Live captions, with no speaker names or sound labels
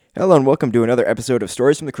Hello and welcome to another episode of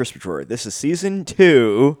Stories from the Crisp Drawer. This is Season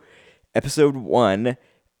 2, Episode 1,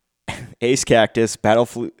 Ace Cactus,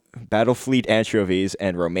 Battlefleet Anchovies,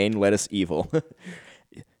 and Romaine Lettuce Evil.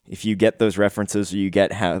 If you get those references or you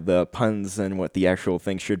get how the puns and what the actual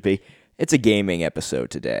thing should be, it's a gaming episode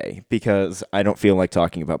today, because I don't feel like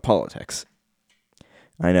talking about politics.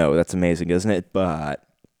 I know, that's amazing, isn't it? But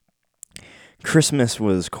Christmas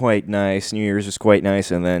was quite nice, New Year's was quite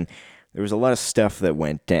nice, and then there was a lot of stuff that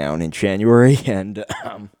went down in January, and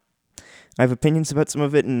I have opinions about some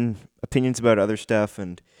of it and opinions about other stuff,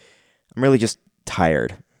 and I'm really just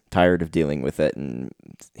tired of dealing with it and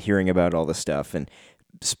hearing about all this stuff, and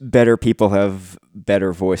better people have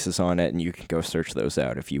better voices on it, and you can go search those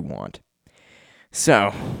out if you want.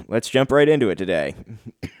 So, let's jump right into it today.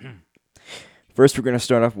 First, we're going to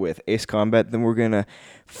start off with Ace Combat, then we're going to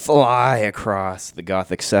fly across the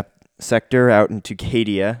Gothic sector out into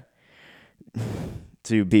Cadia,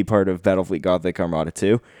 to be part of Battlefleet Gothic Armada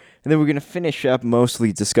 2. And then we're going to finish up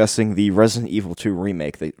mostly discussing the Resident Evil 2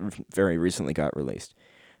 remake that very recently got released.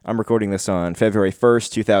 I'm recording this on February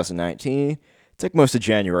 1st, 2019. Took most of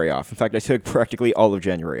January off. In fact, I took practically all of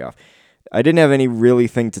January off. I didn't have any really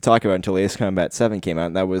thing to talk about until Ace Combat 7 came out,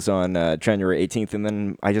 and that was on January 18th, and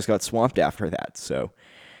then I just got swamped after that, so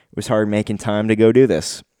it was hard making time to go do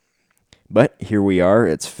this. But here we are,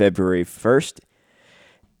 it's February 1st,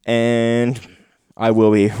 and I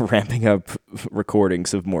will be ramping up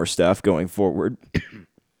recordings of more stuff going forward.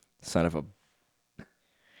 Son of a...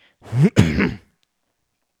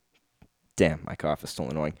 Damn, my cough is still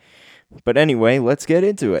annoying. But anyway, let's get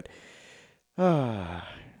into it.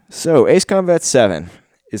 So, Ace Combat 7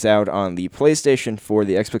 is out on the PlayStation 4,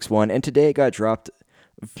 the Xbox One, and today it got dropped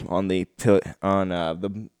on the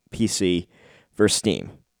PC for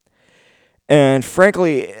Steam. And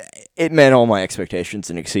frankly, it met all my expectations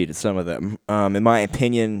and exceeded some of them. In my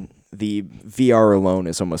opinion, the VR alone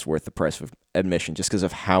is almost worth the price of admission just because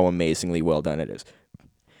of how amazingly well done it is.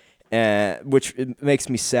 Which it makes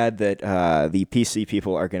me sad that the PC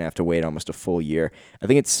people are going to have to wait almost a full year. I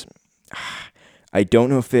think it's... I don't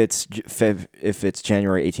know if it's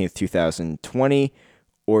January 18th, 2020,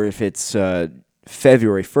 or if it's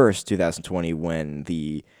February 1st, 2020, when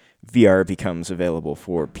the VR becomes available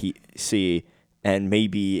for PC, and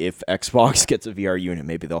maybe if Xbox gets a VR unit,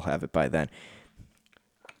 maybe they'll have it by then.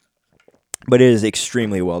 But it is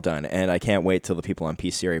extremely well done, and I can't wait till the people on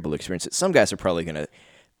PC are able to experience it. Some guys are probably going to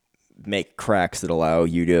make cracks that allow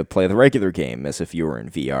you to play the regular game as if you were in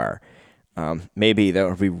VR. Maybe that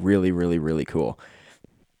would be really, really, really cool.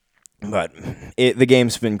 But the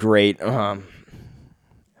game's been great.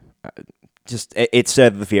 It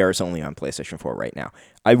said the VR is only on PlayStation 4 right now.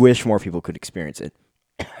 I wish more people could experience it.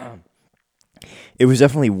 It was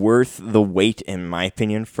definitely worth the wait, in my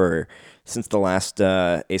opinion, since the last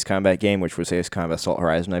Ace Combat game, which was Ace Combat Assault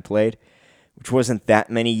Horizon I played, which wasn't that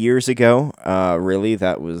many years ago, really.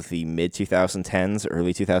 That was the mid-2010s,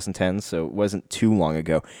 early 2010s, so it wasn't too long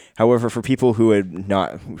ago. However, for people who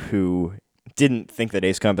didn't think that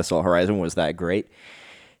Ace Combat Assault Horizon was that great,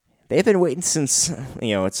 they've been waiting since,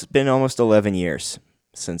 it's been almost 11 years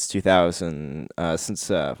since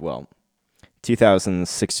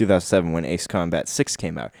 2006, 2007, when Ace Combat 6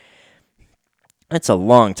 came out. That's a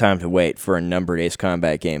long time to wait for a numbered Ace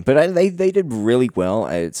Combat game, but they did really well.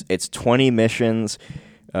 It's 20 missions.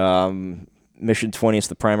 Mission 20 is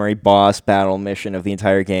the primary boss battle mission of the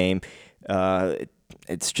entire game.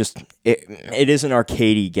 It's just it is an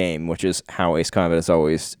arcadey game, which is how Ace Combat has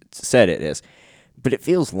always said it is. But it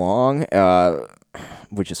feels long,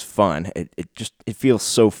 which is fun. It feels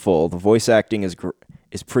so full. The voice acting is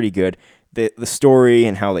pretty good. The story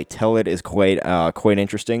and how they tell it is quite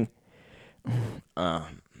interesting.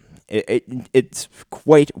 It's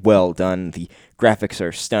quite well done. The graphics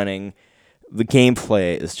are stunning. The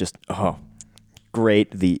gameplay is just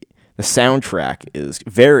great. The soundtrack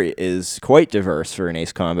is quite diverse for an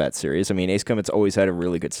Ace Combat series. I mean, Ace Combat's always had a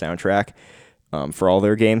really good soundtrack for all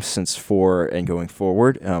their games since 4 and going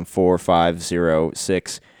forward. 4, 5, 0,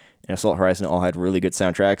 6, and Assault Horizon all had really good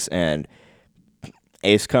soundtracks, and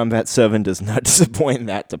Ace Combat 7 does not disappoint in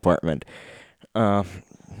that department.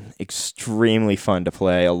 Extremely fun to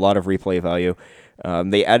play, a lot of replay value.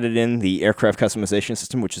 They added in the aircraft customization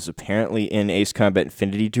system, which is apparently in Ace Combat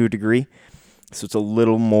Infinity to a degree. So it's a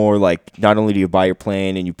little more like, not only do you buy your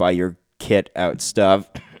plane and you buy your kit out stuff,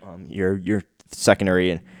 your secondary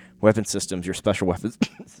and weapon systems, your special weapons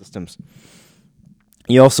systems.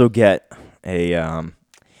 You also get to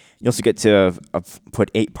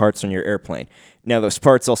put 8 parts on your airplane. Now, those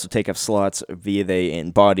parts also take up slots, be they in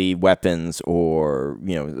body, weapons, or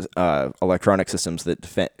electronic systems that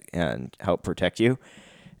defend and help protect you.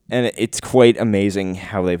 And it's quite amazing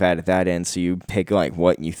how they've added that in. So you pick like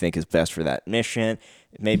what you think is best for that mission.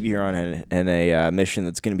 Maybe you're on a mission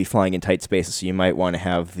that's going to be flying in tight spaces, so you might want to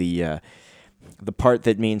have the part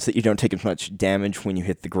that means that you don't take as much damage when you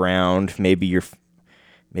hit the ground. Maybe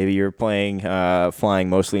you're playing flying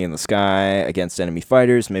mostly in the sky against enemy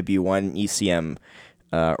fighters. Maybe you want an ECM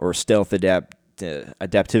or stealth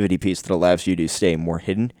adaptivity piece that allows you to stay more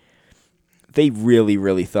hidden. They really,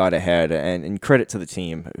 really thought ahead, and credit to the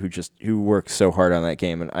team who worked so hard on that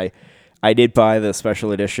game. And I did buy the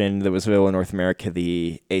special edition that was available in North America,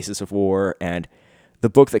 the Aces of War, and the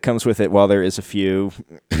book that comes with it. While there is a few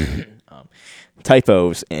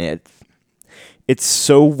typos in it, it's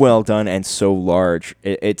so well done and so large.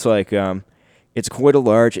 It's like it's quite a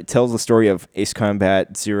large. It tells the story of Ace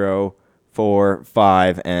Combat 0, 4,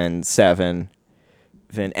 5, and 7.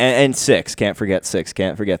 And 6, can't forget 6,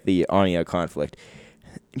 can't forget the Anya conflict.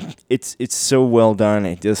 It's so well done.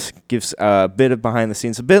 It just gives a bit of behind the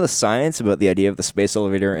scenes, a bit of science about the idea of the space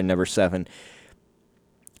elevator in number 7.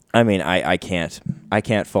 I mean, I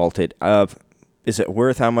can't fault it. Is it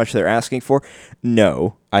worth how much they're asking for?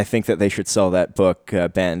 No. I think that they should sell that book,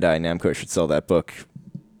 Bandai Namco should sell that book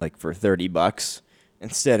like for $30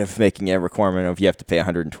 instead of making a requirement of you have to pay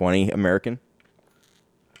 $120 American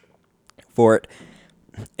for it.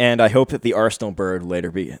 And I hope that the Arsenal Bird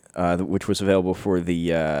later which was available for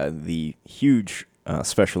the huge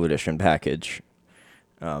special edition package,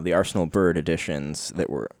 the Arsenal Bird editions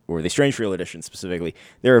or the Strange Reel edition specifically,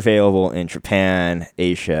 they're available in Japan,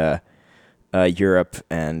 Asia, Europe,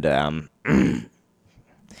 and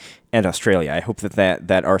Australia. I hope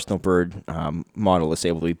that Arsenal Bird model is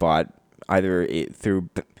able to be bought either through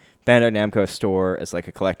Bandai Namco store as like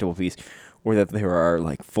a collectible piece, or that there are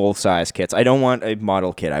like full-size kits. I don't want a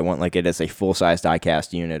model kit. I want like it as a full-size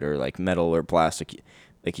die-cast unit or like metal or plastic,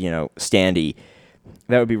 like, standee.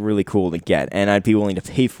 That would be really cool to get, and I'd be willing to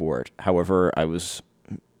pay for it. However,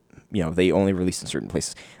 they only release in certain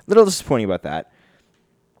places. A little disappointing about that.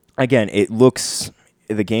 Again,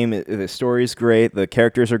 the story is great, the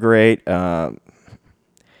characters are great, a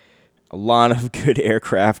lot of good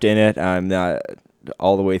aircraft in it. I'm not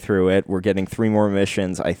all the way through it. We're getting 3 more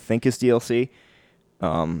missions, I think, is DLC.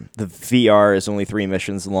 The VR is only 3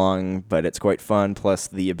 missions long, but it's quite fun. Plus,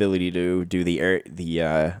 the ability to do the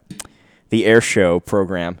air show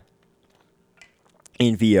program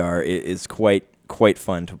in VR is quite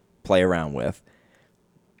fun to play around with.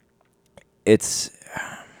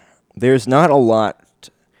 There's not a lot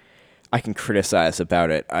I can criticize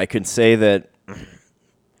about it. I could say that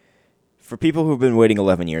for people who've been waiting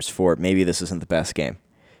 11 years for it, maybe this isn't the best game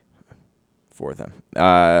for them.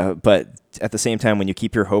 But at the same time, when you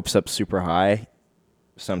keep your hopes up super high,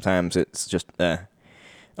 sometimes it's just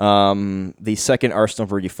The second Arsenal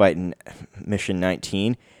Bird you fight in Mission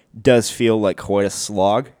 19 does feel like quite a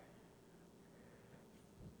slog.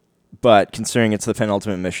 But considering it's the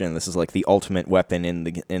penultimate mission, this is like the ultimate weapon in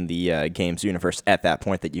the game's universe at that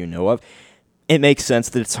point that you know of. It makes sense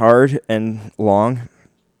that it's hard and long.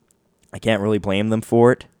 I can't really blame them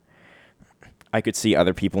for it. I could see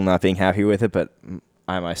other people not being happy with it, but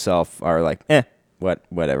I myself are like,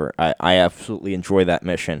 whatever. I absolutely enjoy that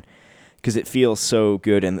mission because it feels so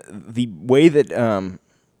good, and the way that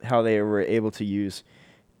how they were able to use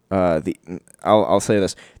I'll say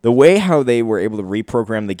this: the way how they were able to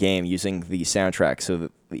reprogram the game using the soundtrack, so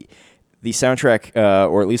that the soundtrack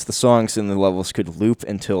or at least the songs in the levels could loop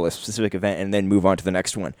until a specific event and then move on to the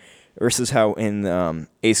next one. Versus how in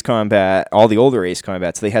Ace Combat, all the older Ace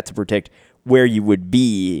Combats, they had to predict where you would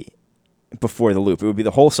be before the loop. It would be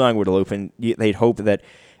the whole song would loop, and they'd hope that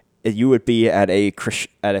you would be at a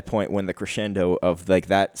point when the crescendo of like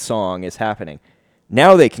that song is happening.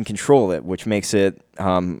 Now they can control it, which makes it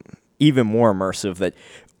even more immersive. That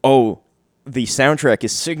the soundtrack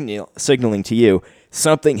is signaling to you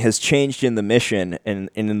something has changed in the mission and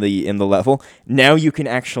in the level. Now you can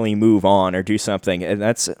actually move on or do something, and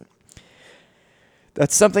that's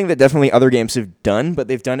something that definitely other games have done, but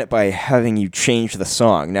they've done it by having you change the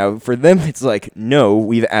song. Now, for them, it's like, no,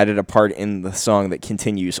 we've added a part in the song that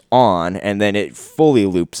continues on, and then it fully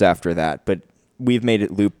loops after that. But we've made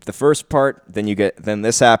it loop the first part, then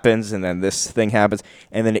this happens, and then this thing happens,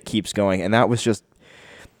 and then it keeps going. And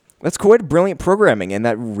that's quite brilliant programming, and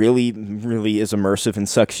that really, really is immersive and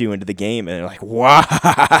sucks you into the game. And you're like,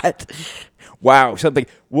 what? Wow, something.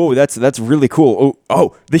 Whoa, that's really cool.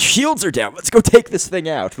 Oh, the shields are down. Let's go take this thing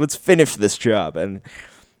out. Let's finish this job. And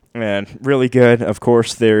really good. Of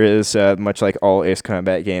course, there is much like all Ace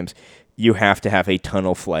Combat games, you have to have a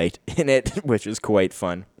tunnel flight in it, which is quite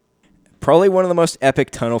fun. Probably one of the most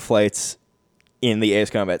epic tunnel flights in the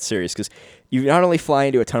Ace Combat series, because You not only fly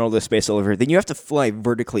into a tunnel to the space elevator, then you have to fly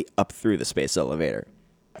vertically up through the space elevator.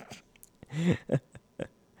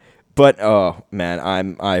 But oh man,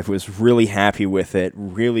 I was really happy with it.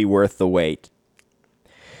 Really worth the wait.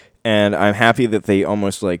 And I'm happy that they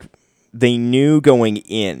almost they knew going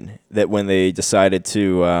in that when they decided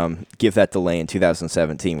to give that delay in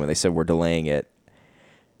 2017, when they said we're delaying it,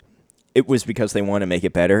 it was because they want to make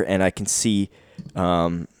it better. And I can see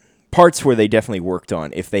parts where they definitely worked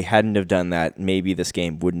on. If they hadn't have done that, maybe this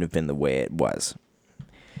game wouldn't have been the way it was.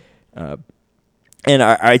 And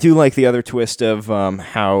I do like the other twist of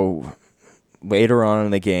how later on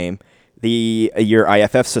in the game, your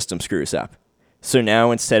IFF system screws up. So now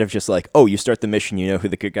instead of just you start the mission, you know who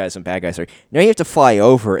the good guys and bad guys are. Now you have to fly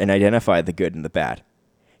over and identify the good and the bad.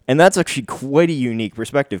 And that's actually quite a unique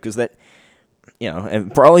perspective because that,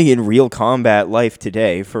 and probably in real combat life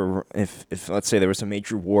today, if let's say there was a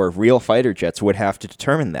major war, real fighter jets would have to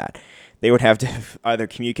determine that. They would have to have either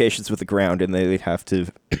communications with the ground and they'd have to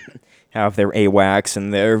have their AWACS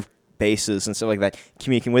and their bases and stuff like that,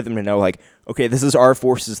 communicating with them to know, okay, this is our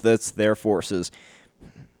forces, that's their forces.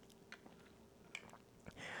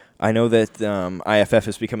 I know that IFF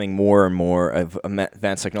is becoming more and more of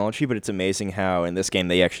advanced technology, but it's amazing how in this game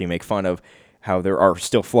they actually make fun of how there are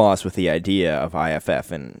still flaws with the idea of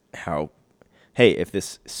IFF and how, hey, if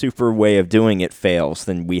this super way of doing it fails,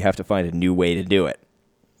 then we have to find a new way to do it.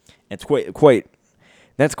 It's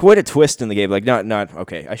that's quite a twist in the game.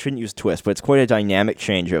 Okay, I shouldn't use twist, but it's quite a dynamic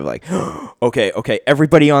change of okay,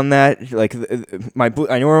 everybody on that, I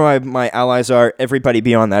know where my allies are, everybody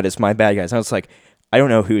beyond that is my bad guys. I was I don't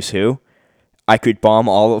know who's who. I could bomb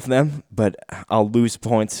all of them, but I'll lose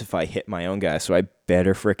points if I hit my own guy, so I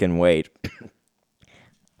better frickin' wait.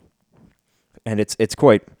 And it's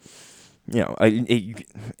quite,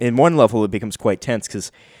 in one level it becomes quite tense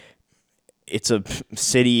because it's a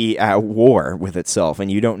city at war with itself, and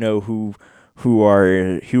you don't know who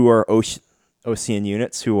are Osean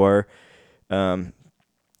units, who are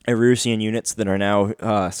Erusian units that are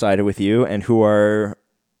now sided with you, and who are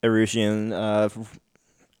Erusian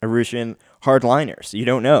hardliners. You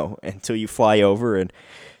don't know until you fly over, and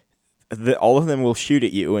all of them will shoot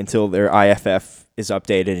at you until their IFF is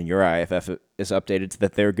updated and your IFF is updated so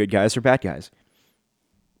that they're good guys or bad guys.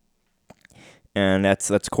 And that's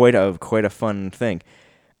quite a fun thing.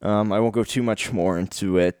 I won't go too much more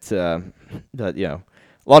into it, but a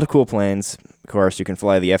lot of cool planes. Of course, you can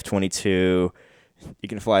fly the F-22, you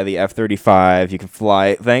can fly the F-35, you can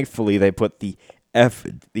fly. Thankfully, they put the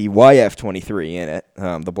YF-23 in it,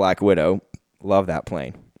 the Black Widow. Love that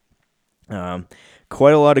plane.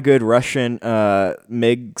 Quite a lot of good Russian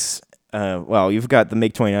MiGs. You've got the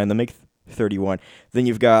MiG-29, the MiG-31. Then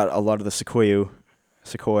you've got a lot of the Sukhoi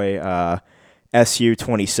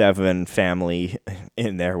Su-27 family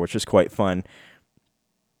in there, which is quite fun,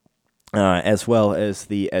 as well as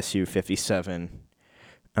the Su-57.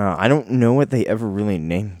 I don't know what they ever really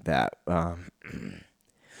named that.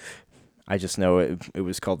 I just know it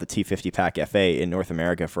was called the T-50 PAC FA in North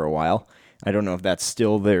America for a while. I don't know if that's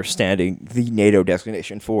still the NATO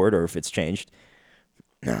designation for it, or if it's changed.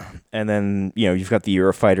 And then you've got the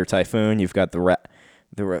Eurofighter Typhoon, you've got the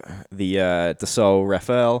Dassault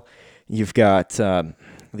Rafale, you've got the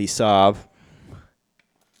Saab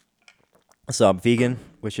Vegan,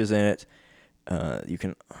 which is in it. You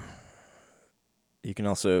can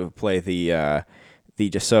also play the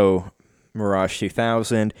Dassault Mirage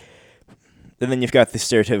 2000. And then you've got the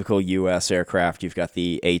stereotypical U.S. aircraft. You've got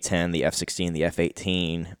the A-10, the F-16, the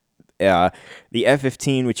F-18. The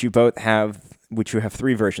F-15, which you have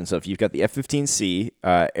three versions of. You've got the F-15C,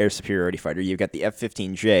 air superiority fighter. You've got the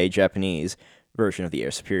F-15J, Japanese version of the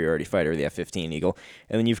air superiority fighter, the F-15 Eagle.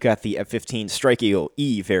 And then you've got the F-15 Strike Eagle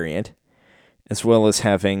E variant, as well as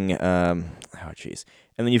having, And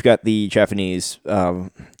then you've got the Japanese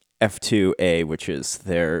F-2A, which is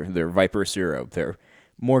their Viper Zero, their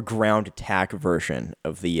more ground attack version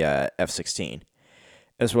of the F-16,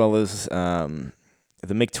 as well as the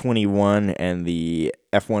MiG-21 and the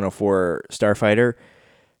F-104 Starfighter.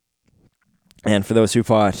 And for those who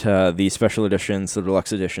bought the special editions, the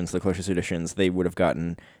deluxe editions, the collector's editions, they would have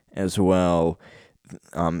gotten as well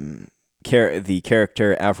the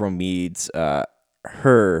character Avril Mead's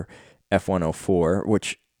her F-104,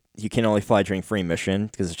 which you can only fly during free mission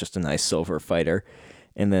because it's just a nice silver fighter.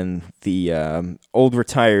 And then the old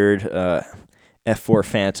retired F4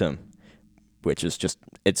 Phantom, which is just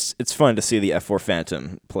it's fun to see the F4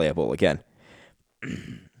 Phantom playable again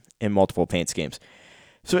in multiple paint schemes.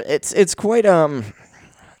 So it's quite a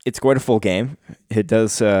full game. It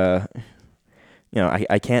does I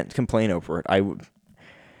can't complain over it.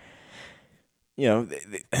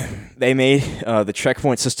 they made the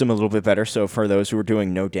checkpoint system a little bit better. So for those who are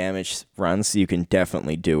doing no damage runs, you can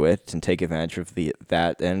definitely do it and take advantage of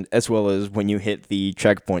that. And as well as when you hit the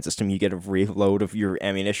checkpoint system, you get a reload of your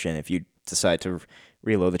ammunition if you decide to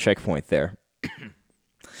reload the checkpoint there.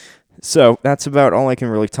 So that's about all I can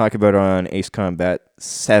really talk about on Ace Combat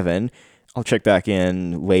 7. I'll check back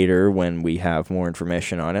in later when we have more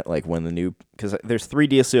information on it, like when because there's 3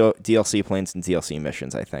 DLC planes and DLC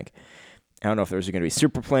missions, I think. I don't know if those are going to be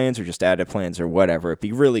super planes or just added planes or whatever. It'd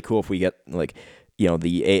be really cool if we get, like,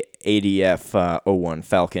 the ADF 01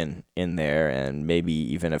 Falcon in there and maybe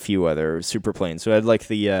even a few other super planes. So I'd like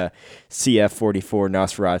the CF-44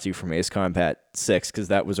 Nosferatu from Ace Combat 6 because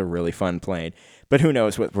that was a really fun plane. But who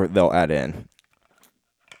knows what they'll add in.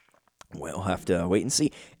 We'll have to wait and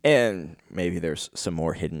see. And maybe there's some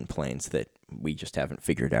more hidden planes that we just haven't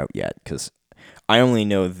figured out yet because I only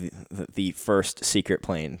know the first secret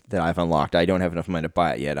plane that I've unlocked. I don't have enough money to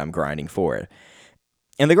buy it yet. I'm grinding for it.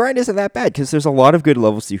 And the grind isn't that bad because there's a lot of good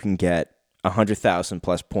levels you can get 100,000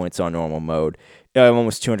 plus points on normal mode.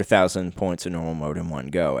 Almost 200,000 points in normal mode in one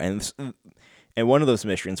go. And one of those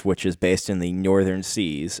missions, which is based in the northern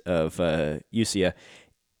seas of Usia,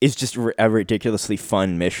 is just a ridiculously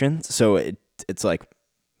fun mission. So it's like,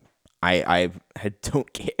 I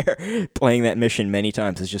don't care. Playing that mission many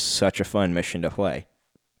times is just such a fun mission to play.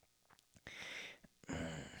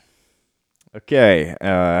 Okay,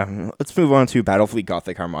 let's move on to Battlefleet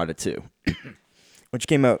Gothic Armada 2, which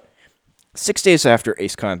came out 6 days after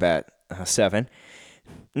Ace Combat 7.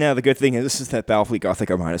 Now, the good thing is that Battlefleet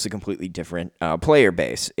Gothic Armada is a completely different player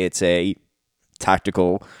base. It's a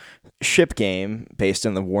tactical ship game based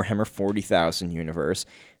on the Warhammer 40,000 universe,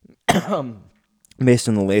 based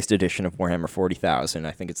on the latest edition of Warhammer 40,000.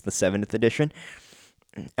 I think it's the 7th edition.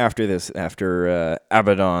 After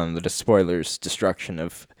Abaddon, the Despoiler's destruction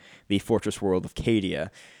of the fortress world of Cadia,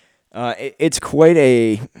 it's quite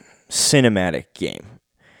a cinematic game.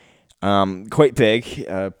 Quite big.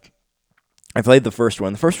 I played the first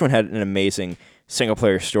one. The first one had an amazing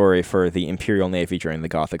single-player story for the Imperial Navy during the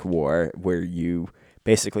Gothic War, where you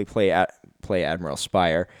basically play Admiral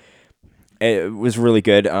Spire. It was really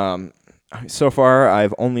good. So far,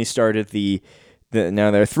 I've only started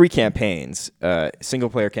now there are 3 campaigns,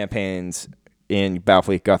 single-player campaigns in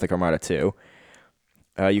Battlefleet Gothic Armada 2.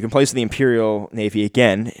 You can play as the Imperial Navy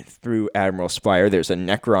again through Admiral Spire. There's a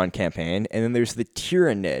Necron campaign, and then there's the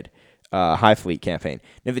Tyranid Hive Fleet campaign.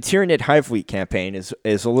 Now, the Tyranid Hive Fleet campaign is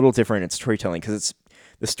a little different in storytelling because it's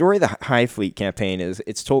the story of the Hive Fleet campaign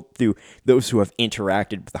it's told through those who have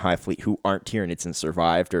interacted with the Hive Fleet who aren't Tyranids and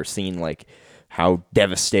survived or seen like how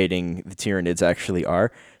devastating the Tyranids actually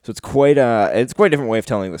are. So it's quite a different way of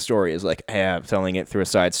telling the story. Is like telling it through a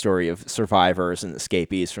side story of survivors and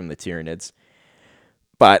escapees from the Tyranids.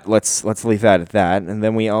 But let's leave that at that. And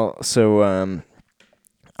then we also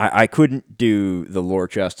I couldn't do the lore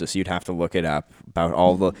justice. You'd have to look it up about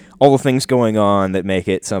all the things going on that make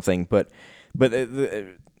it something. But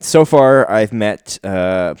so far I've met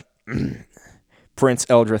Prince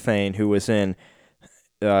Eldrathane, who was in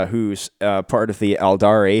who's part of the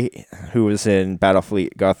Aldari, who was in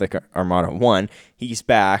Battlefleet Gothic Armada 1. He's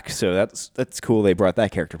back, so that's cool. They brought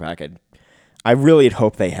that character back. I really had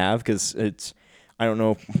hoped they have because I don't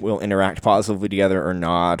know if we'll interact positively together or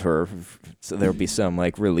not, or so there'll be some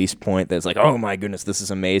like release point that's like, oh my goodness, this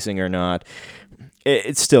is amazing or not.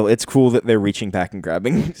 It's cool that they're reaching back and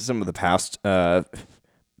grabbing some of the past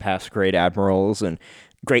great admirals and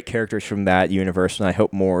great characters from that universe, and I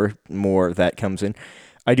hope more of that comes in.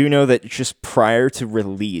 I do know that just prior to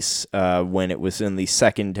release, when it was in the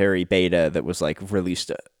secondary beta that was like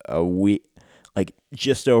released a week, like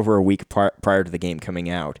just over a week prior to the game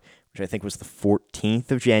coming out, which I think was the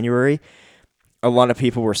 14th of January, a lot of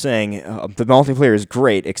people were saying the multiplayer is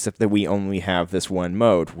great, except that we only have this one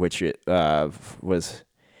mode, which it was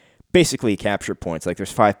basically capture points. Like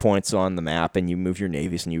there's 5 points on the map, and you move your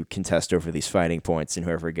navies, and you contest over these fighting points, and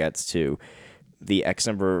whoever gets to the X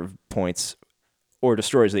number of points or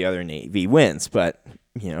destroys the other navy wins. But,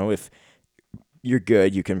 if you're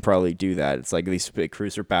good, you can probably do that. It's like these big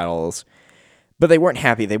cruiser battles. But they weren't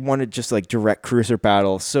happy. They wanted just like direct cruiser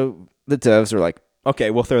battles. So the devs are like, okay,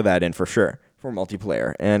 we'll throw that in for sure for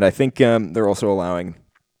multiplayer. And I think they're also allowing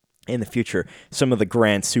in the future some of the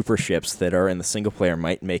grand super ships that are in the single player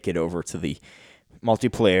might make it over to the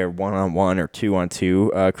multiplayer 1-on-1 or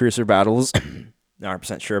 2-on-2 cruiser battles. Not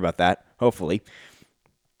 100% sure about that. Hopefully.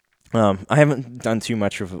 I haven't done too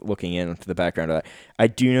much of looking into the background of that. I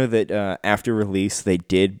do know that after release, they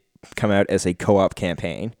did come out as a co-op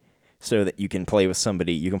campaign, so that you can play with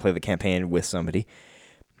somebody. You can play the campaign with somebody.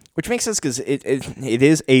 which makes sense because it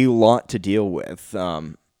is a lot to deal with.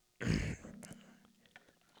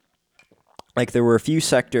 Like there were a few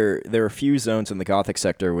zones in the Gothic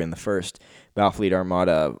sector in the first Battlefleet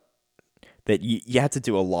Armada that you had to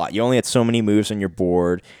do a lot. You only had so many moves on your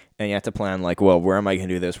board, and you had to plan like, well, where am I going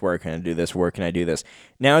to do this? Where can I do this? Where can I do this?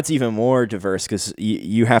 Now it's even more diverse because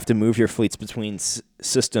you have to move your fleets between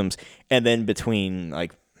systems and then between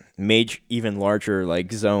like even larger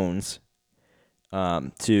like zones.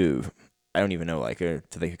 To I don't even know, like do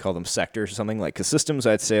they call them sectors or something? Like, because systems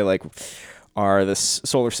I'd say like are the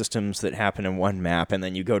solar systems that happen in one map, and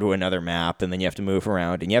then you go to another map, and then you have to move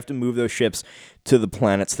around, and you have to move those ships to the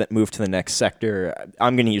planets that move to the next sector.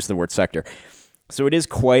 I'm going to use the word sector. So it is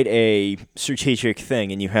quite a strategic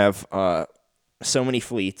thing, and you have so many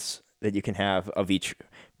fleets that you can have of each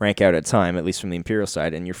rank out at a time, at least from the Imperial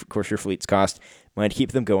side, and of course your fleets cost money to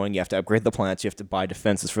keep them going. You have to upgrade the planets, you have to buy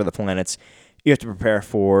defenses for the planets, you have to prepare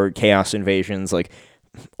for chaos invasions like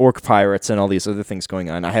orc pirates and all these other things going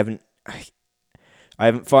on. I haven't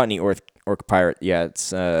fought any orc pirate yet. It's,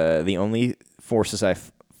 the only forces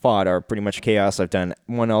I've fought are pretty much chaos. I've done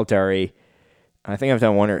one Aldari. I think I've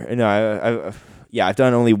done one I've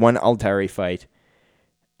done only one Aldari fight.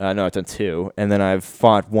 No, I've done two, and then I've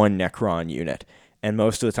fought one Necron unit, and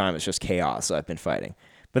most of the time it's just chaos I've been fighting.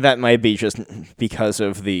 But that might be just because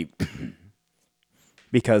of the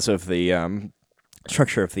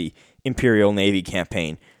structure of the Imperial Navy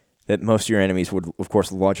campaign, that most of your enemies would, of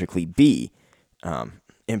course, logically be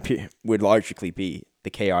the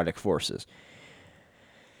chaotic forces.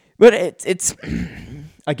 But it's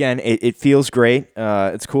again, it feels great.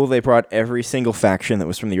 It's cool they brought every single faction that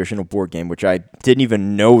was from the original board game, which I didn't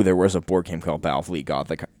even know there was a board game called Battlefleet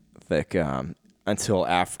Gothic until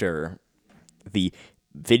after the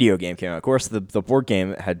video game came out. Of course, the board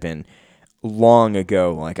game had been long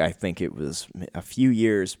ago. Like, I think it was a few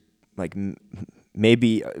years, like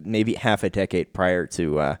maybe half a decade prior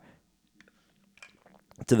to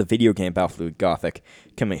the video game Battlefleet Gothic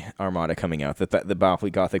Armada coming out, that the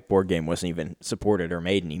Battlefleet Gothic board game wasn't even supported or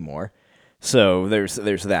made anymore. So there's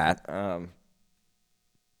that. I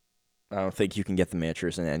don't think you can get the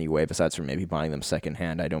miniatures in any way besides from maybe buying them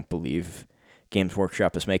secondhand. I don't believe Games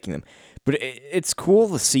Workshop is making them. But it's cool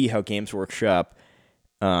to see how Games Workshop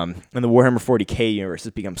and the Warhammer 40k universe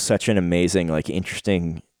has become such an amazing, like,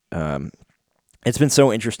 interesting. It's been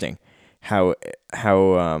so interesting how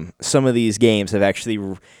some of these games have actually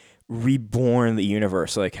reborn the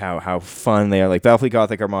universe, like how fun they are. Like Battlefleet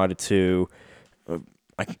Gothic Armada 2.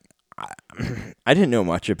 I didn't know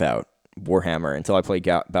much about Warhammer until I played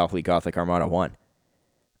Battlefleet Gothic Armada 1.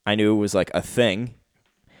 I knew it was like a thing,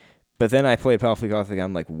 but then I played Battlefleet Gothic, and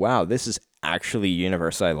I'm like, wow, this is actually a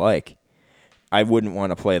universe I like. I wouldn't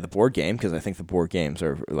want to play the board game because I think the board games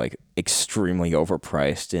are like extremely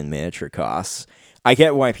overpriced in miniature costs. I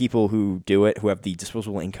get why people who do it, who have the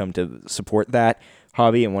disposable income to support that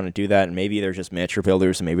hobby and want to do that, and maybe they're just miniature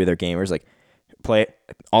builders and maybe they're gamers, like, play it.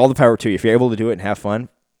 All the power to you. If you're able to do it and have fun,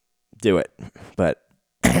 do it. But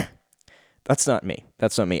that's not me.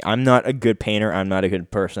 I'm not a good painter. I'm not a good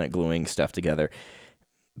person at gluing stuff together.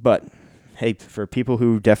 But hey, for people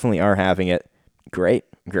who definitely are having it, great.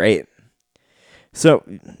 So,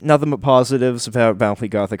 nothing but positives about Battlefleet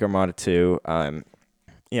Gothic Armada 2.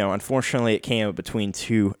 Unfortunately, it came out between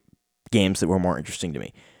two games that were more interesting to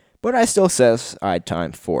me. But I still says I had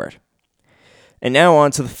time for it. And now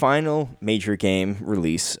on to the final major game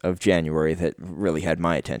release of January that really had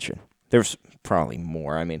my attention. There's probably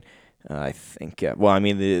more. I mean, I think,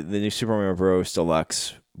 the new Super Mario Bros.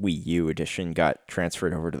 Deluxe Wii U edition got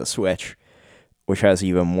transferred over to the Switch, which has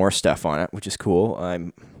even more stuff on it, which is cool.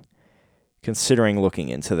 I'm considering looking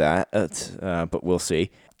into that, but we'll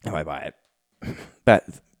see if I buy it. But,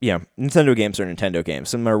 Nintendo games are Nintendo games.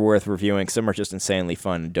 Some are worth reviewing, some are just insanely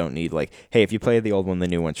fun and don't need, like, hey, if you play the old one, the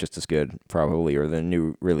new one's just as good, probably, or the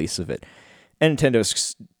new release of it. And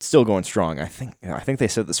Nintendo's still going strong. I think they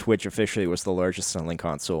said the Switch officially was the largest selling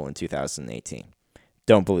console in 2018.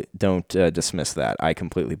 Don't dismiss that. I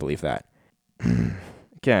completely believe that.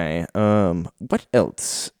 Okay, what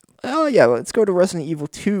else? Oh yeah, let's go to Resident Evil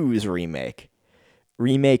 2's remake.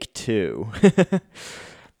 Remake 2.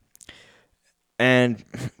 And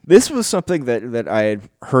this was something that I had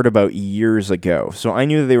heard about years ago. So I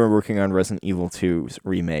knew that they were working on Resident Evil 2's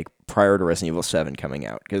remake prior to Resident Evil 7 coming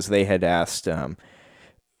out, because they had asked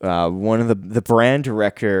one of the brand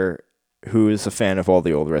director, who is a fan of all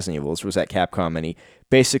the old Resident Evils, was at Capcom, and he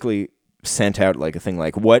basically sent out like a thing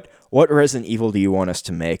like, what Resident Evil do you want us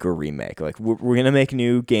to make or remake? Like, we're going to make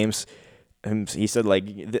new games. And he said, like,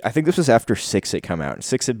 I think this was after 6 had come out. And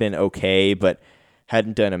 6 had been okay, but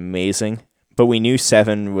hadn't done amazing. but we knew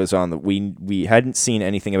 7 was on the. We hadn't seen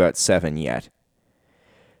anything about 7 yet.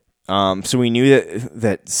 So we knew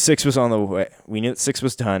that 6 was on the way. We knew that 6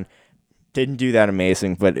 was done. Didn't do that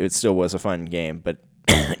amazing, but it still was a fun game. But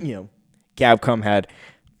Capcom had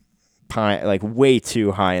way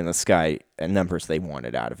too high in the sky numbers they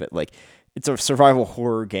wanted out of it. Like, it's a survival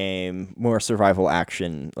horror game, more survival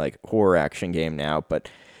action, like horror action game now. But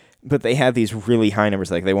they had these really high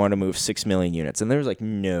numbers. Like, they wanted to move 6 million units, and there's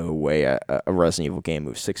no way a Resident Evil game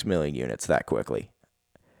moves 6 million units that quickly.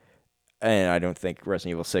 And I don't think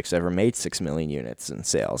Resident Evil 6 ever made 6 million units in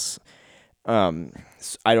sales. I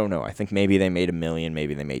don't know. I think maybe they made 1 million,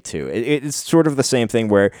 maybe they made 2. It's sort of the same thing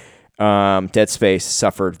where Dead Space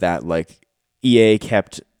suffered that, like, EA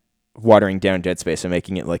kept watering down Dead Space and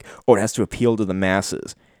making it like, it has to appeal to the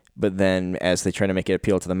masses. But then as they try to make it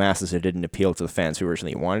appeal to the masses, it didn't appeal to the fans who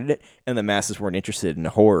originally wanted it, and the masses weren't interested in a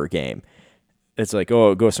horror game. It's like,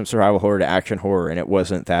 it goes from survival horror to action horror, and it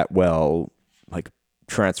wasn't that well, like,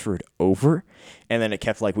 transferred over. And then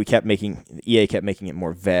EA kept making it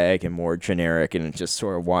more vague and more generic, and it just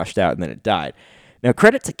sort of washed out, and then it died. Now,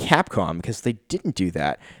 credit to Capcom, because they didn't do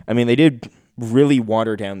that. I mean, they did really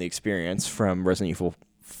water down the experience from Resident Evil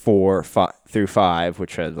 4 through 5,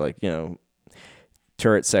 which had,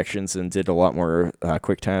 turret sections and did a lot more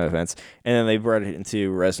quick time events. And then they brought it into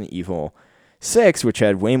Resident Evil 6, which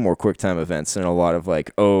had way more quick time events and a lot of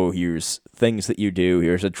here's things that you do.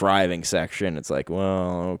 Here's a driving section. It's like,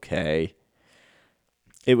 well, okay.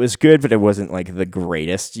 It was good, but it wasn't the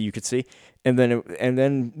greatest you could see. And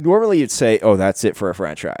then normally you'd say, that's it for a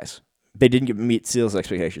franchise. They didn't meet sales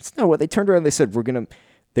expectations. No, what they turned around and they said,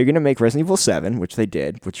 they're gonna make Resident Evil 7, which they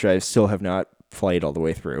did, which I still have not played all the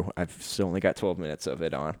way through. I've still only got 12 minutes of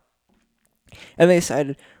it on. And they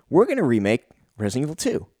decided, we're gonna remake Resident Evil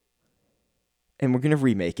 2. And we're gonna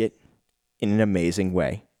remake it in an amazing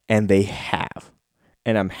way. And they have.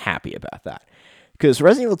 And I'm happy about that. Because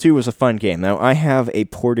Resident Evil 2 was a fun game. Now, I have a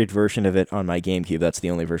ported version of it on my GameCube. That's the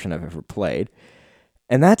only version I've ever played.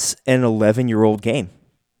 And that's an 11-year-old game.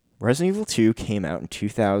 Resident Evil 2 came out in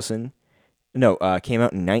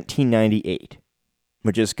 1998.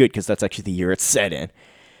 Which is good, because that's actually the year it's set in.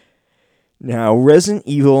 Now, Resident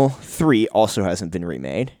Evil 3 also hasn't been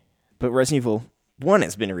remade. But Resident Evil 1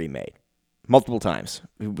 has been remade. Multiple times.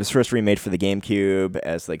 It was first remade for the GameCube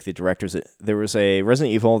as the director's. There was a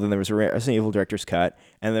Resident Evil, then there was a Resident Evil director's cut,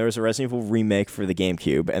 and there was a Resident Evil remake for the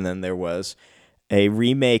GameCube, and then there was a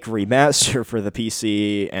remake remaster for the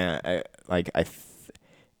PC,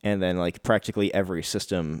 and then practically every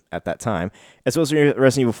system at that time. As well as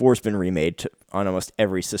Resident Evil 4 has been remade on almost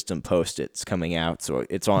every system post it's coming out. So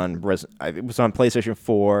it's on it was on PlayStation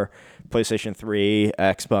 4, PlayStation 3,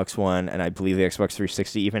 Xbox One, and I believe the Xbox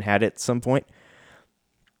 360 even had it at some point.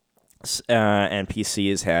 And PC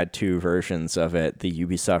has had 2 versions of it, the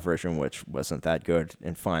Ubisoft version, which wasn't that good,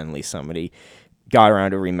 and finally somebody got around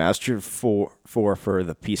to remaster 4 for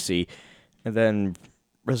the PC. And then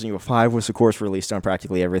Resident Evil 5 was, of course, released on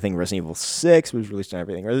practically everything. Resident Evil 6 was released on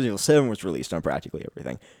everything. Resident Evil 7 was released on practically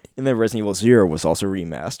everything. And then Resident Evil 0 was also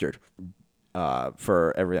remastered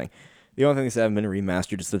for everything. The only things that haven't been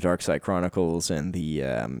remastered is the Dark Side Chronicles and the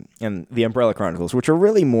Umbrella Chronicles, which are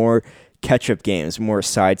really more catch-up games, more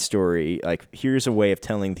side story. Here's a way of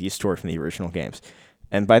telling the story from the original games.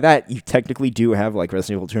 And by that, you technically do have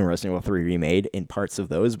Resident Evil 2 and Resident Evil 3 remade in parts of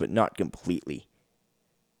those, but not completely.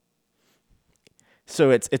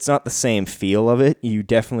 So it's not the same feel of it. You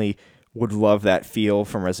definitely would love that feel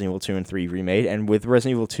from Resident Evil 2 and 3 remade. And with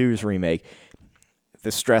Resident Evil 2's remake,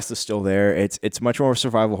 the stress is still there. It's much more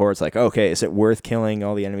survival horror. It's okay, is it worth killing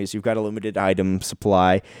all the enemies? You've got a limited item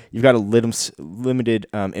supply. You've got a limited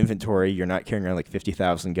inventory. You're not carrying around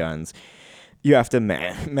 50,000 guns. You have to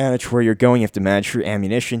manage where you're going. You have to manage your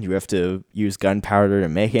ammunition. You have to use gunpowder to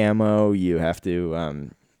make ammo. You have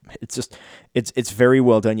to... It's very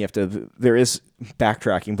well done. There is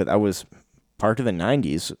backtracking, but that was part of the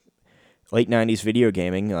 90s, late 90s video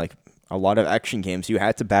gaming. A lot of action games, you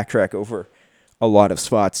had to backtrack over a lot of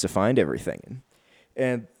spots to find everything.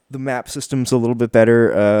 And the map system's a little bit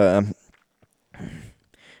better.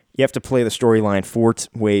 You have to play the storyline 4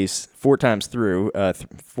 times through,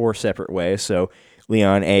 4 separate ways. So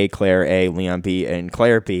Leon A, Claire A, Leon B, and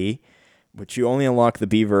Claire B. But you only unlock the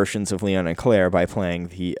B versions of Leon and Claire by playing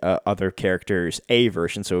the other character's A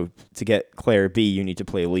version. So to get Claire B, you need to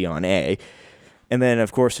play Leon A. And then,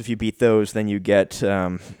 of course, if you beat those, then you get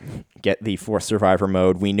the 4th Survivor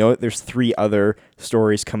mode. We know that there's 3 other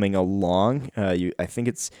stories coming along. I think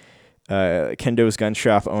it's Kendo's gun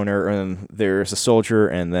shop owner, and there's a soldier,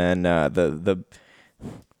 and then the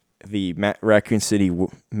Raccoon City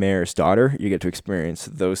mayor's daughter. You get to experience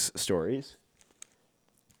those stories.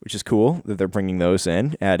 which is cool that they're bringing those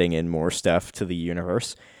in, adding in more stuff to the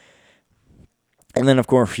universe. And then, of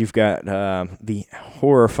course, you've got the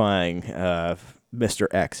horrifying Mr.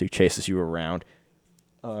 X who chases you around.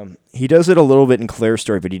 He does it a little bit in Claire's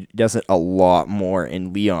story, but he does it a lot more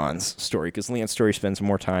in Leon's story, because Leon's story spends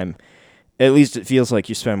more time, at least it feels like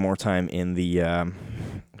you spend more time in the,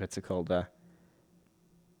 what's it called?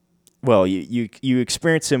 Well, you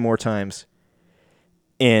experience him more times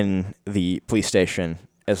in the police station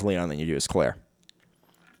as Leon than you do as Claire.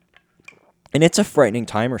 And it's a frightening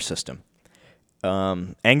timer system.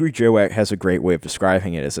 Angry Joe has a great way of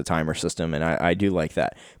describing it as a timer system, and I do like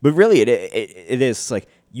that. But really, it is like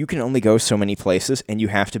you can only go so many places, and you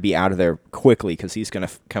have to be out of there quickly because he's going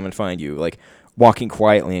to come and find you. Like walking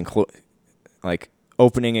quietly and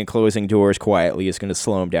opening and closing doors quietly is going to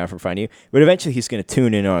slow him down from finding you. But eventually, he's going to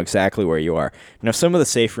tune in on exactly where you are. Now, some of the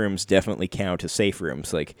safe rooms definitely count as safe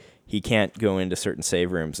rooms. Like he can't go into certain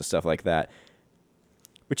save rooms and stuff like that,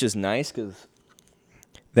 which is nice because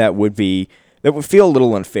that would feel a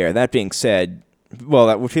little unfair. That being said, well,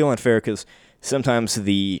 that would feel unfair because sometimes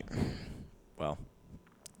the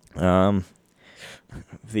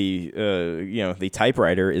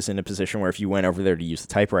typewriter is in a position where if you went over there to use the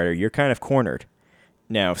typewriter, you're kind of cornered.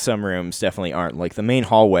 Now, some rooms definitely aren't. Like the main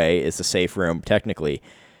hallway is a safe room technically,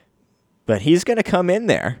 but he's going to come in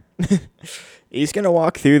there. He's going to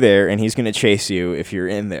walk through there, and he's going to chase you if you're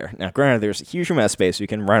in there. Now, granted, there's a huge amount of space, so you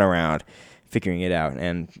can run around figuring it out,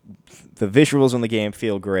 and the visuals in the game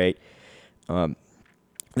feel great. The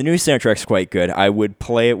new soundtrack's quite good. I would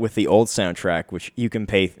play it with the old soundtrack, which you can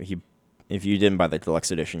pay if you didn't buy the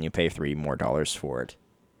deluxe edition, you pay $3 more for it,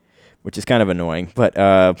 which is kind of annoying. But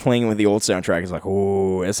playing with the old soundtrack is like,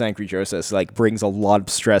 oh, as Angry Joe says, like brings a lot of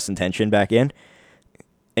stress and tension back in.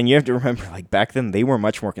 And you have to remember, like back then, they were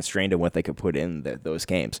much more constrained on what they could put in those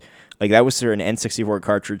games. Like that was an N64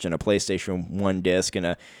 cartridge and a PlayStation 1 disc and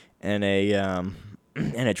a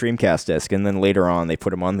Dreamcast disc, and then later on they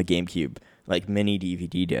put them on the GameCube, like mini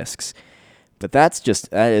DVD discs. But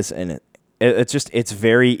it's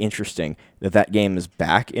very interesting that game is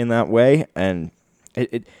back in that way, and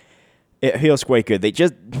it feels quite good. They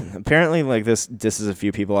just apparently like this is a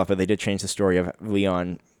few people off, but they did change the story of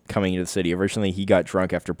Leon coming into the city. Originally, he got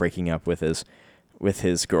drunk after breaking up with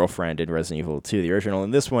his girlfriend in Resident Evil 2, the original.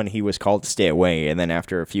 In this one, he was called to stay away, and then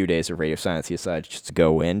after a few days of radio silence, he decided just to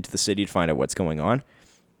go into the city to find out what's going on.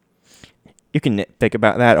 You can nitpick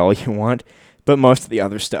about that all you want, but most of the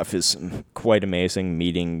other stuff is quite amazing,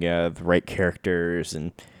 meeting the right characters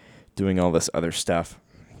and doing all this other stuff.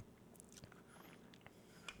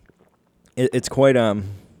 It's quite,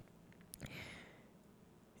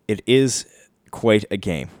 it is quite a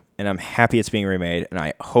game, and I'm happy it's being remade, and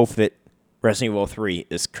I hope that Resident Evil 3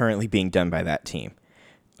 is currently being done by that team.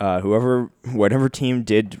 Whatever team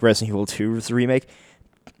did Resident Evil 2's remake,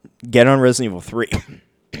 get on Resident Evil 3.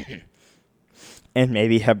 And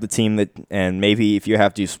maybe have the team and maybe if you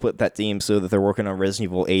have to split that team so that they're working on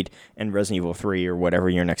Resident Evil 8 and Resident Evil 3 or whatever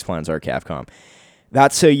your next plans are, Capcom.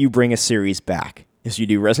 That's how you bring a series back. Is you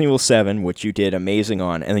do Resident Evil 7, which you did amazing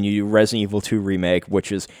on, and then you do Resident Evil 2 Remake,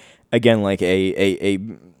 which is, again, like a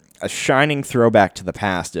shining throwback to the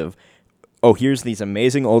past of, oh, here's these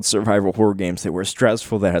amazing old survival horror games that were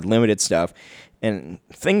stressful, that had limited stuff, and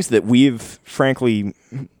things that we've, frankly,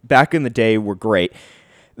 back in the day were great.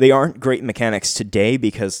 They aren't great mechanics today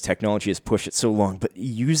because technology has pushed it so long, but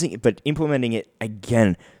implementing it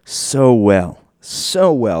again so well,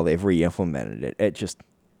 they've re-implemented it. It just,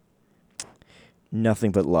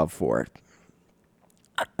 nothing but love for it.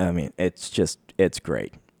 I mean, it's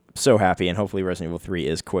great. I'm so happy, and hopefully Resident Evil 3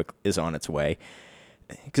 is on its way.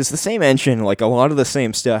 Because the same engine, like a lot of the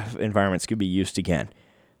same stuff, environments could be used again.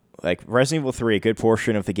 Like Resident Evil 3, a good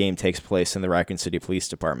portion of the game takes place in the Raccoon City Police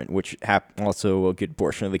Department, which also a good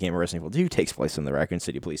portion of the game of Resident Evil 2 takes place in the Raccoon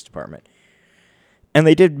City Police Department. And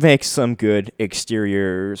they did make some good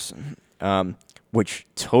exteriors, which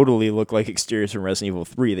totally look like exteriors from Resident Evil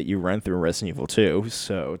 3 that you run through Resident Evil 2.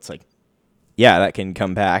 So it's like, yeah, that can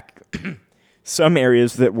come back. Some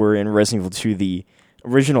areas that were in Resident Evil 2, the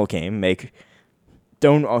original game,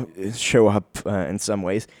 don't show up in some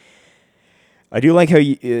ways. I do like how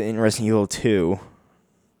in Resident Evil 2,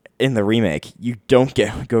 in the remake, you don't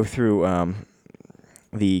go through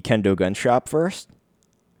the Kendo gun shop first.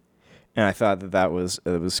 And I thought that was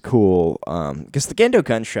cool. Because the Kendo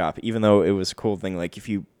gun shop, even though it was a cool thing, like if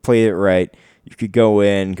you played it right, you could go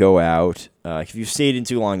in, go out. If you stayed in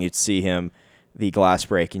too long, you'd see the glass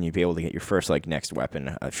break, and you'd be able to get your first next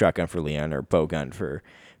weapon, a shotgun for Leon or bow gun for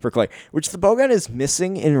Clay. Which the bow gun is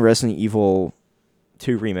missing in Resident Evil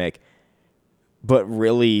 2 Remake. But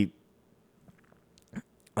really,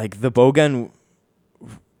 like the bowgun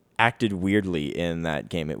acted weirdly in that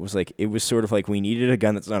game. It was sort of like we needed a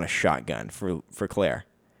gun that's not a shotgun for Claire.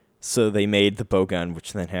 So they made the bowgun,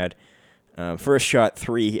 which then had first shot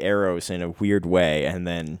 3 arrows in a weird way, and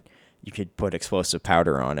then you could put explosive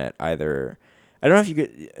powder on it. Either I don't know if you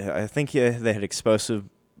could. I think they had explosive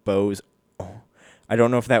bows. Oh, I don't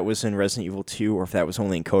know if that was in Resident Evil 2 or if that was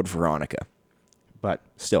only in Code Veronica. But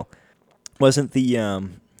still, wasn't the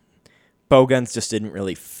bowguns just didn't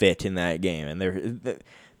really fit in that game, and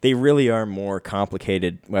they really are more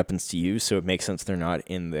complicated weapons to use, so it makes sense they're not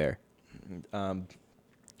in there.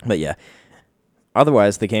 But yeah,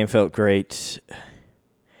 otherwise the game felt great.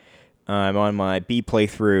 I'm on my B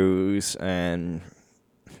playthroughs, and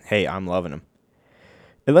hey, I'm loving them.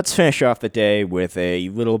 And let's finish off the day with a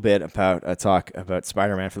little bit about a talk about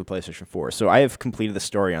Spider-Man for the PlayStation 4. So I have completed the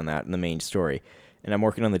story on that in the main story, and I'm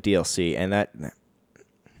working on the DLC, and that,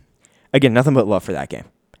 again, nothing but love for that game.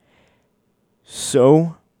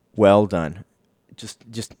 So well done.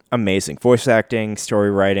 Just amazing. Voice acting,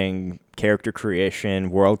 story writing, character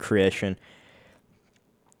creation, world creation.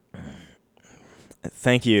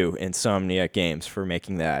 Thank you, Insomniac Games, for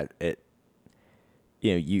making that. Is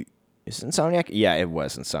it Insomniac? Yeah, it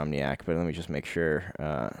was Insomniac, but let me just make sure.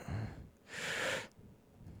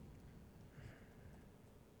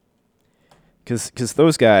 Because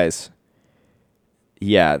those guys,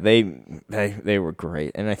 yeah, they were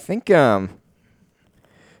great, and I think yeah,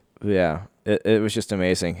 it was just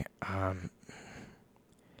amazing.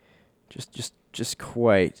 Just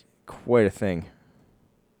quite a thing.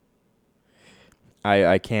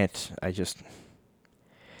 I can't. I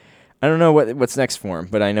don't know what's next for him,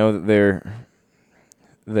 but I know that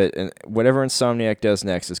whatever Insomniac does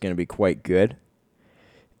next is going to be quite good,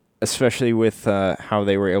 especially with how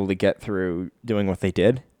they were able to get through doing what they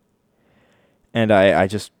did. And I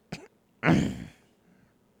just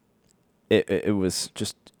it was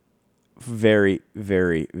just very,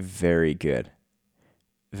 very, very good,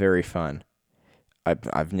 very fun.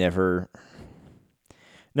 I've never.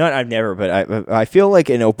 Not I've never, but I feel like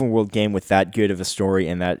an open world game with that good of a story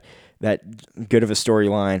and that good of a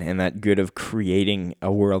storyline and that good of creating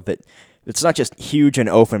a world that's not just huge and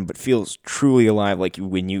open, but feels truly alive. Like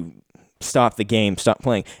when you stop the game, stop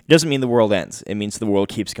playing, it doesn't mean the world ends. It means the world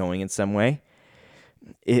keeps going in some way.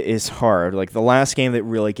 It is hard. Like the last game that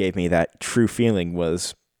really gave me that true feeling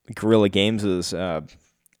was Guerrilla Games'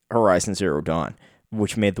 Horizon Zero Dawn,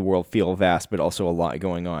 which made the world feel vast, but also a lot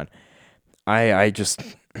going on. I just,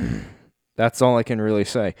 that's all I can really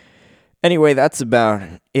say. Anyway, that's about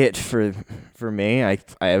it for me.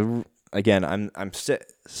 I'm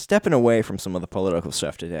stepping away from some of the political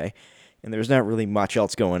stuff today, and there's not really much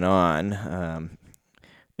else going on.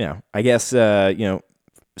 I guess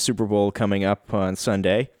Super Bowl coming up on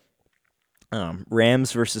Sunday.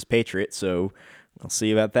 Rams versus Patriots, so we'll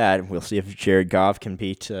see about that. We'll see if Jared Goff can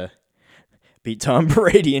beat Tom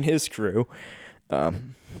Brady and his crew.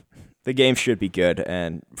 The game should be good,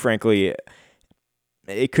 and frankly,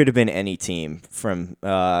 it could have been any team from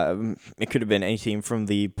the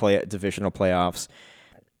divisional playoffs.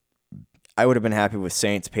 I would have been happy with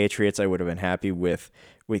Saints Patriots. I would have been happy with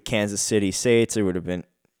Kansas City Saints. I would have been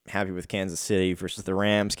happy with Kansas City versus the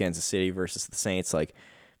Rams, Kansas City versus the Saints, like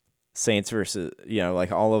Saints versus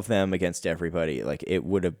like all of them against everybody. Like it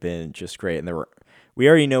would have been just great. And we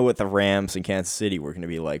already know what the Rams and Kansas City were going to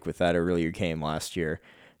be like with that earlier game last year,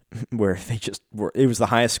 where they just were. It was the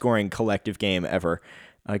highest scoring collective game ever.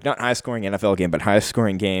 Like not highest scoring NFL game, but highest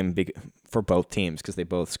scoring game for both teams because they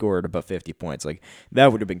both scored above 50 points. Like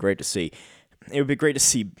that would have been great to see. It would be great to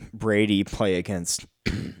see Brady play against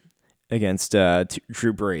Drew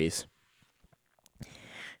Brees. It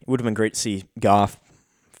would have been great to see Goff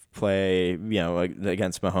play,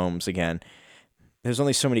 against Mahomes again. There's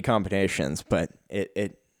only so many combinations, but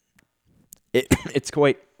it's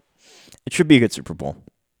quite. It should be a good Super Bowl.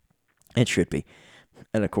 It should be.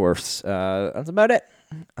 And of course, that's about it.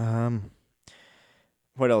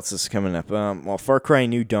 What else is coming up? Far Cry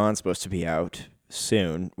New Dawn's supposed to be out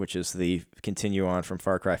soon, which is the continue on from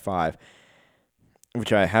Far Cry 5,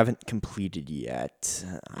 which I haven't completed yet.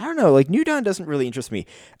 I don't know, like New Dawn doesn't really interest me.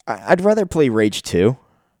 I'd rather play Rage 2.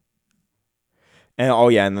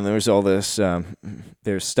 And then there's all this,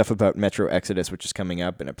 there's stuff about Metro Exodus, which is coming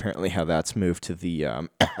up, and apparently how that's moved to the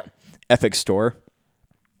Epic Store.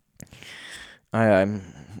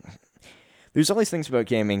 There's all these things about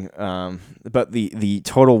gaming, about the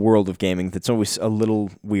total world of gaming that's always a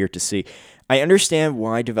little weird to see. I understand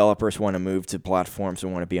why developers want to move to platforms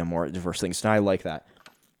and want to be on more diverse things, and I like that.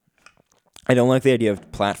 I don't like the idea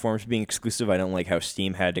of platforms being exclusive. I don't like how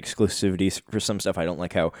Steam had exclusivities for some stuff. I don't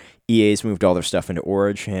like how EA's moved all their stuff into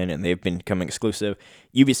Origin and they've been becoming exclusive.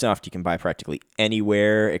 Ubisoft you can buy practically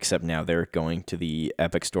anywhere, except now they're going to the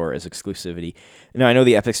Epic Store as exclusivity. Now I know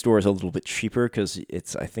the Epic Store is a little bit cheaper because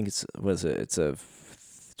it's a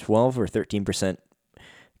 12 or 13%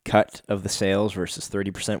 cut of the sales versus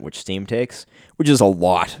 30%, which Steam takes, which is a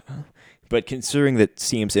lot. But considering that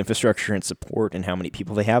Steam's infrastructure and support and how many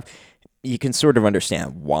people they have, you can sort of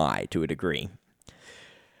understand why to a degree.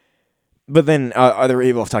 But then other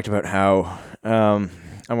people have talked about how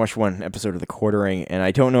I watched one episode of The Quartering, and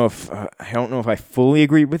I don't know if I fully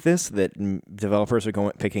agree with this, that developers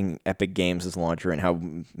are picking Epic Games as launcher, and how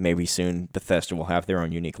maybe soon Bethesda will have their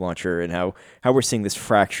own unique launcher, and how we're seeing this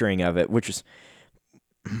fracturing of it, which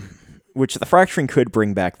the fracturing could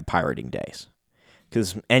bring back the pirating days,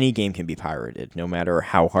 because any game can be pirated, no matter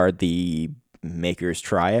how hard the makers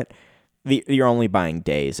try it. You're only buying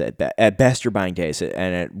days. At best, you're buying days,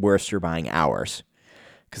 and at worst, you're buying hours.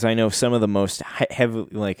 Because I know some of the most heavy,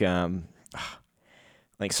 like some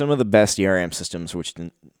of the best DRM systems, which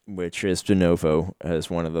is Denuvo,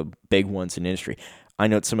 as one of the big ones in the industry. I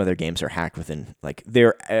know that some of their games are hacked within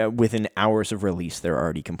within hours of release. They're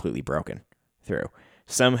already completely broken through.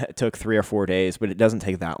 Some took 3 or 4 days, but it doesn't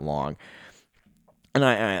take that long.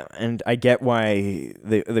 And I get why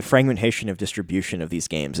the fragmentation of distribution of these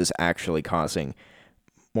games is actually causing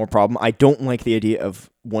more problem. I don't like the idea of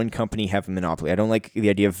one company having a monopoly. I don't like the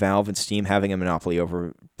idea of Valve and Steam having a monopoly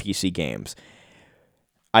over PC games.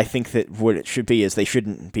 I think that what it should be is they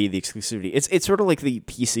shouldn't be the exclusivity. It's sort of like the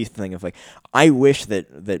PC thing of like, I wish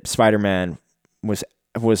that Spider-Man was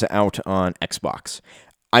out on Xbox.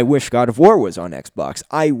 I wish God of War was on Xbox.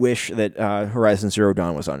 I wish that Horizon Zero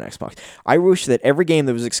Dawn was on Xbox. I wish that every game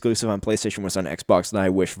that was exclusive on PlayStation was on Xbox, and I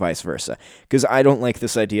wish vice versa. Because I don't like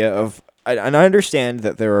this idea of... And I understand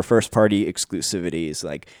that there are first-party exclusivities,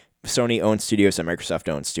 like Sony owns studios and Microsoft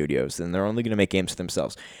owns studios, and they're only going to make games for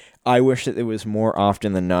themselves. I wish that it was more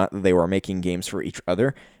often than not that they were making games for each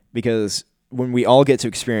other, because when we all get to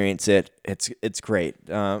experience it, it's great.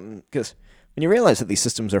 Because when you realize that these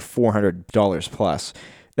systems are $400 plus...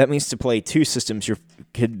 That means to play two systems, you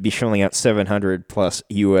could be shelling out $700 plus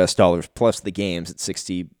US dollars plus the games at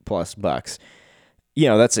 $60 plus bucks. You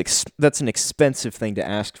know, that's an expensive thing to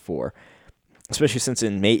ask for, especially since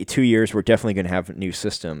in 2 years we're definitely going to have new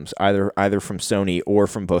systems, either from Sony or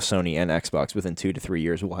from both Sony and Xbox. Within 2 to 3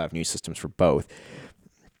 years, we'll have new systems for both,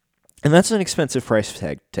 and that's an expensive price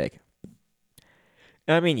tag to take.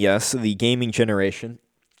 I mean, yes, the gaming generation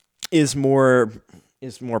is more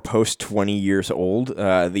post 20 years old,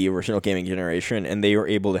 the original gaming generation, and they were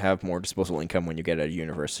able to have more disposable income when you get out of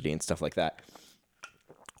university and stuff like that,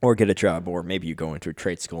 or get a job, or maybe you go into a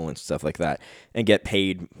trade school and stuff like that, and get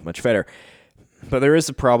paid much better. But there is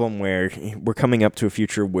a problem where we're coming up to a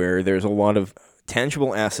future where there's a lot of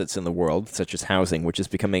tangible assets in the world, such as housing, which is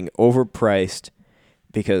becoming overpriced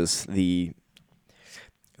because the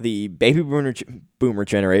baby boomer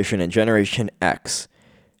generation and Generation X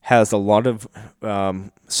has a lot of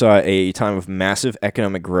saw a time of massive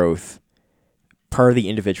economic growth per the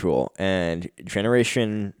individual, and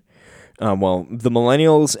the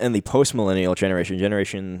millennials and the post-millennial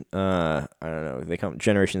generation I don't know, they come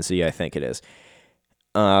Generation Z, I think it is,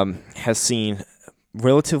 has seen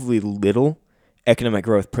relatively little economic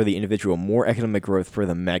growth per the individual, more economic growth per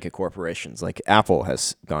the mega corporations. Like Apple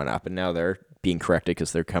has gone up, and now they're being corrected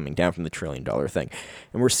because they're coming down from the $1 trillion thing.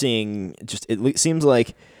 And we're seeing it seems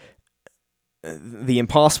like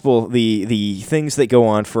the things that go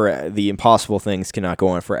on for the impossible things cannot go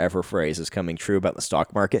on forever phrase is coming true about the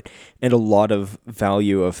stock market, and a lot of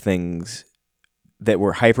value of things that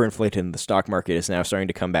were hyperinflated in the stock market is now starting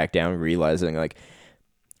to come back down, realizing like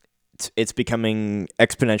it's becoming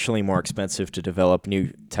exponentially more expensive to develop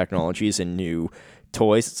new technologies and new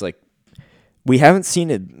toys. It's like we haven't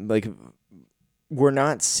seen it, like we're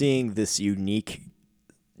not seeing this unique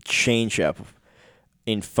change up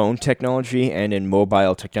in phone technology and in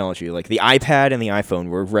mobile technology. Like the iPad and the iPhone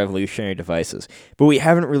were revolutionary devices, but we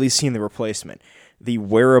haven't really seen the replacement. The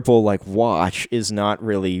wearable like watch is not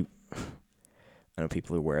really... I know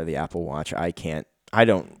people who wear the Apple Watch. I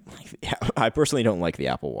personally don't like the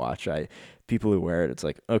Apple Watch. People who wear it, it's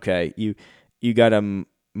like, okay, you got a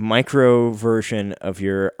micro version of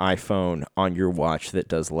your iPhone on your watch that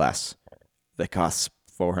does less, that costs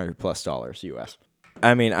 $400 plus US.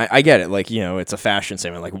 I mean, I get it. Like, you know, it's a fashion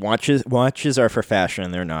statement. Like watches are for fashion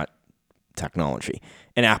and they're not technology.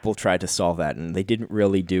 And Apple tried to solve that, and they didn't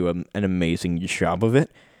really do an amazing job of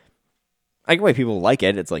it. I get why people like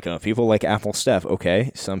it. It's like, people like Apple stuff.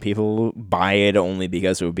 Okay. Some people buy it only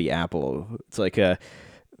because it would be Apple. It's like that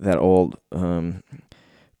old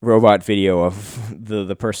robot video of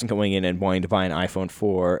the person going in and wanting to buy an iPhone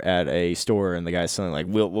 4 at a store, and the guy's selling like,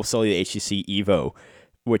 we'll sell you the HTC Evo,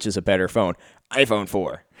 which is a better phone. iPhone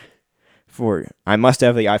 4. I must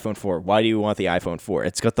have the iPhone 4. Why do you want the iPhone 4?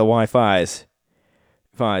 It's got the Wi-Fi's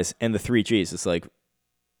and the 3Gs. It's like,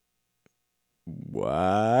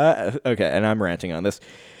 what? Okay, and I'm ranting on this.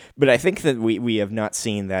 But I think that we have not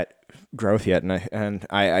seen that growth yet, and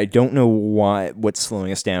I don't know what's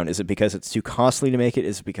slowing us down. Is it because it's too costly to make it?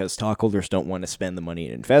 Is it because stockholders don't want to spend the money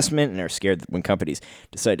in investment and are scared that when companies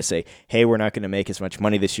decide to say, hey, we're not going to make as much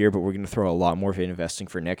money this year, but we're going to throw a lot more of it investing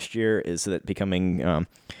for next year? Is that becoming...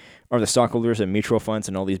 are the stockholders and mutual funds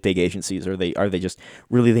and all these big agencies, are they just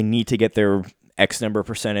really, they need to get their X number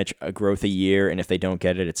percentage growth a year, and if they don't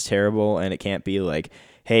get it, it's terrible, and it can't be like,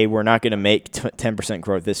 hey, we're not going to make 10%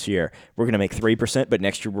 growth this year. We're going to make 3%, but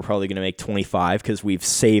next year we're probably going to make 25% because we've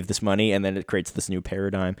saved this money, and then it creates this new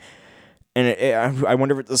paradigm. And I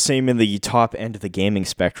wonder if it's the same in the top end of the gaming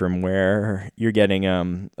spectrum, where you're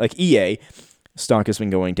getting, like EA, stock has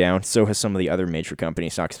been going down. So has some of the other major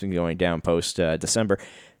companies. Stock has been going down post December,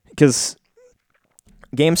 because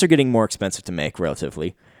games are getting more expensive to make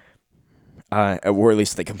relatively. Or at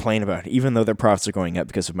least they complain about it, even though their profits are going up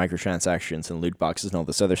because of microtransactions and loot boxes and all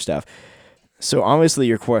this other stuff. So obviously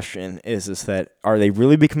your question is that, are they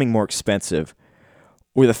really becoming more expensive,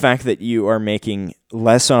 or the fact that you are making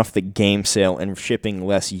less off the game sale and shipping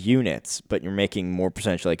less units, but you're making more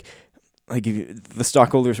percentage? Like the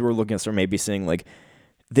stockholders who are looking at this are maybe saying, like,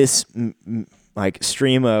 this like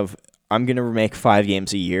stream of, I'm going to make 5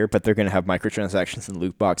 games a year, but they're going to have microtransactions and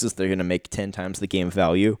loot boxes. They're going to make 10 times the game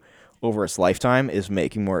value over its lifetime, is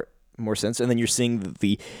making more sense. And then you're seeing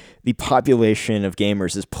the population of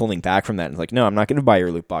gamers is pulling back from that. And it's like, no, I'm not going to buy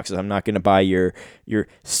your loot boxes. I'm not going to buy your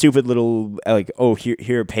stupid little, like, oh,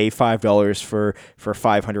 here, pay $5 for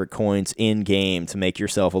 500 coins in game to make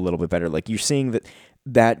yourself a little bit better. Like, you're seeing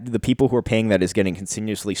that the people who are paying that is getting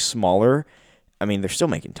continuously smaller. I mean, they're still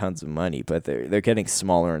making tons of money, but they're getting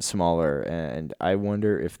smaller and smaller. And I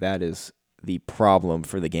wonder if that is the problem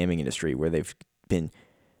for the gaming industry, where they've been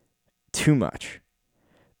too much.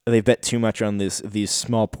 They've bet too much on these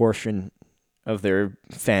small portion of their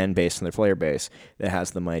fan base and their player base that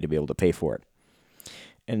has the money to be able to pay for it.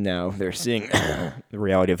 And now they're seeing the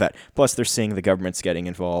reality of that. Plus, they're seeing the government's getting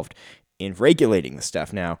involved in regulating the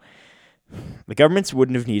stuff. Now, the governments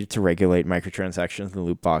wouldn't have needed to regulate microtransactions and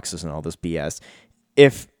loot boxes and all this BS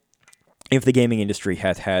if the gaming industry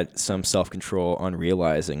had had some self-control on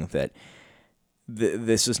realizing that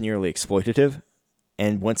this is nearly exploitative.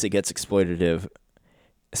 And once it gets exploitative,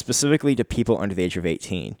 specifically to people under the age of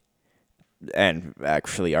 18, and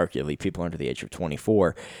actually arguably people under the age of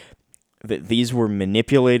 24, that these were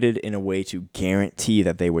manipulated in a way to guarantee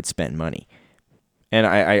that they would spend money. And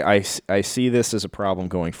I see this as a problem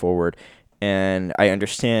going forward. And I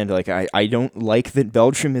understand, like, I don't like that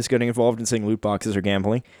Belgium is getting involved in saying loot boxes are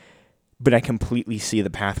gambling, but I completely see the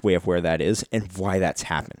pathway of where that is and why that's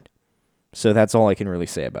happened. So that's all I can really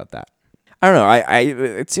say about that. I don't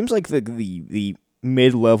know. It seems like the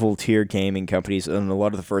mid-level tier gaming companies and a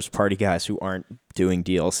lot of the first-party guys who aren't doing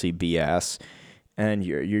DLC BS, and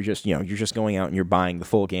you're just going out and you're buying the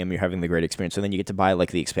full game, you're having the great experience, and then you get to buy like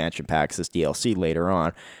the expansion packs as DLC later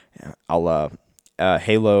on.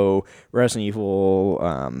 Halo, Resident Evil,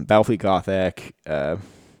 Battlefield Gothic.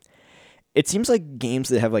 It seems like games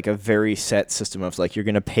that have like a very set system of like, you're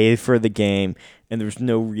gonna pay for the game, and there's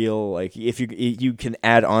no real, like, if you can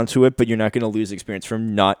add on to it, but you're not gonna lose experience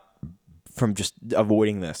from just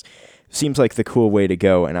avoiding this. Seems like the cool way to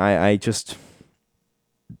go, and I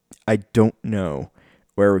don't know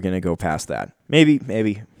where we're gonna go past that. Maybe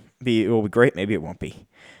it will be great. Maybe it won't be.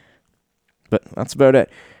 But that's about it.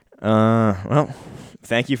 Well,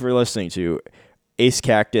 thank you for listening to Ace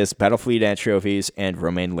Cactus, Battlefleet Anchovies, and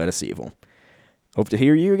Romaine Lettuce Evil. Hope to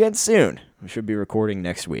hear you again soon. We should be recording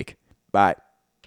next week. Bye.